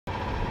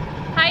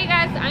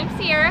guys, I'm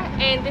Sierra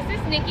and this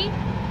is Nikki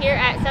here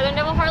at Southern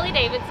Devil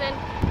Harley-Davidson,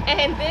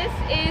 and this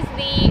is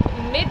the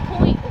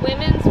Midpoint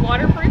Women's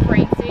Waterproof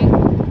Rainsuit.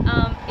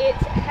 It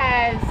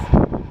has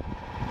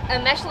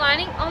a mesh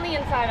lining on the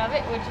inside of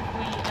it, which if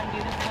we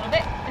undo this a little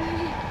bit,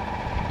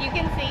 you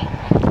can see.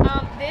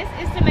 This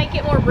is to make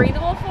it more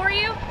breathable for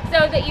you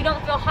so that you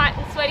don't feel hot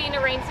and sweaty in a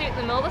rainsuit in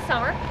the middle of the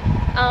summer.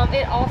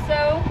 It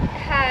also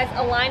has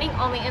a lining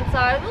on the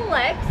inside of the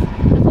legs.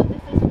 That's what this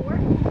is for.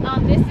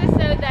 This is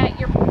so that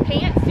your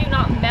pants do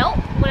not melt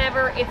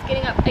whenever it's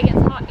getting up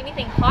against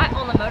anything hot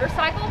on the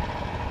motorcycle.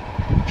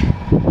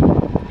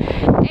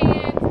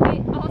 And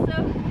it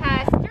also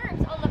has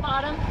stirrups on the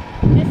bottom.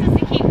 This is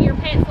to keep your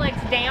pants legs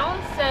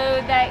down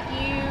so that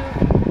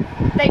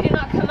they do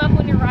not come up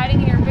when you're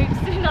riding and your boots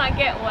do not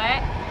get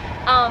wet.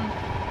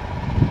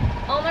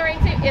 On the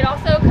rainsuit, it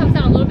also comes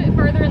down a little bit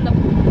further in the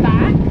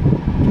back.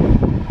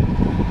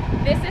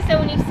 This is so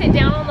when you sit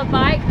down on the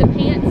bike, the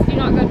pants do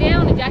not go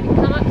down, the jacket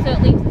come up, so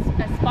it leaves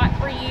a spot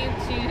for you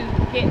to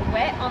get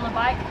wet on the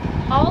bike.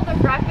 All the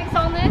graphics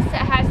on this,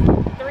 it has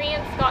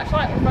 3-inch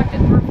Scotch-Lite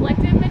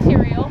reflective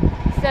material,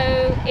 so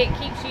it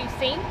keeps you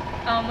seen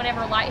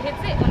whenever light hits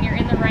it, when you're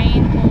in the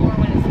rain or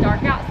when it's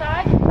dark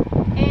outside.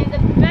 And the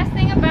best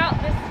thing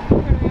about this,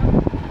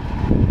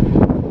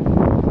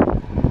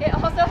 it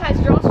also has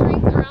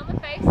drawstrings around the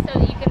face so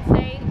that you can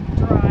stay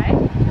dry.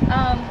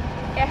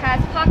 It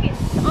has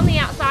pockets on the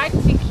outside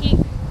to keep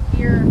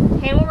your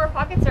hand warmer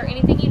pockets or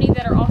anything you need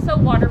that are also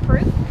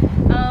waterproof.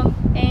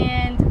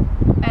 And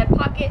a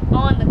pocket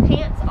on the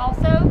pants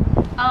also.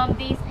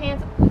 These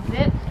pants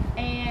zip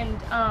and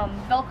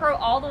Velcro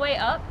all the way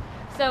up,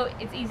 so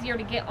it's easier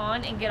to get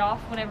on and get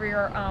off whenever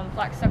you're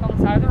like stuck on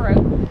the side of the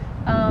road.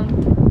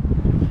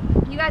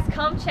 You guys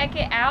come check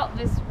it out.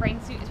 This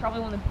rainsuit is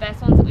probably one of the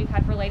best ones that we've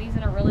had for ladies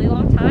in a really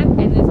long time,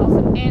 and it's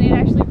awesome, and it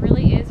actually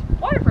really is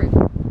waterproof.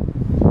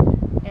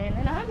 And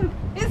then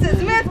this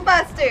is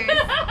Mythbusters.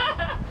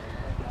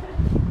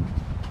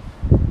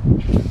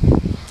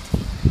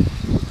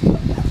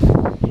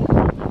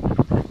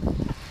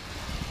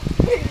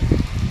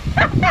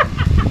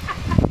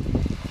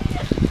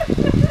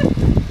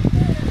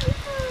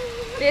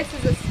 This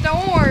is a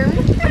storm.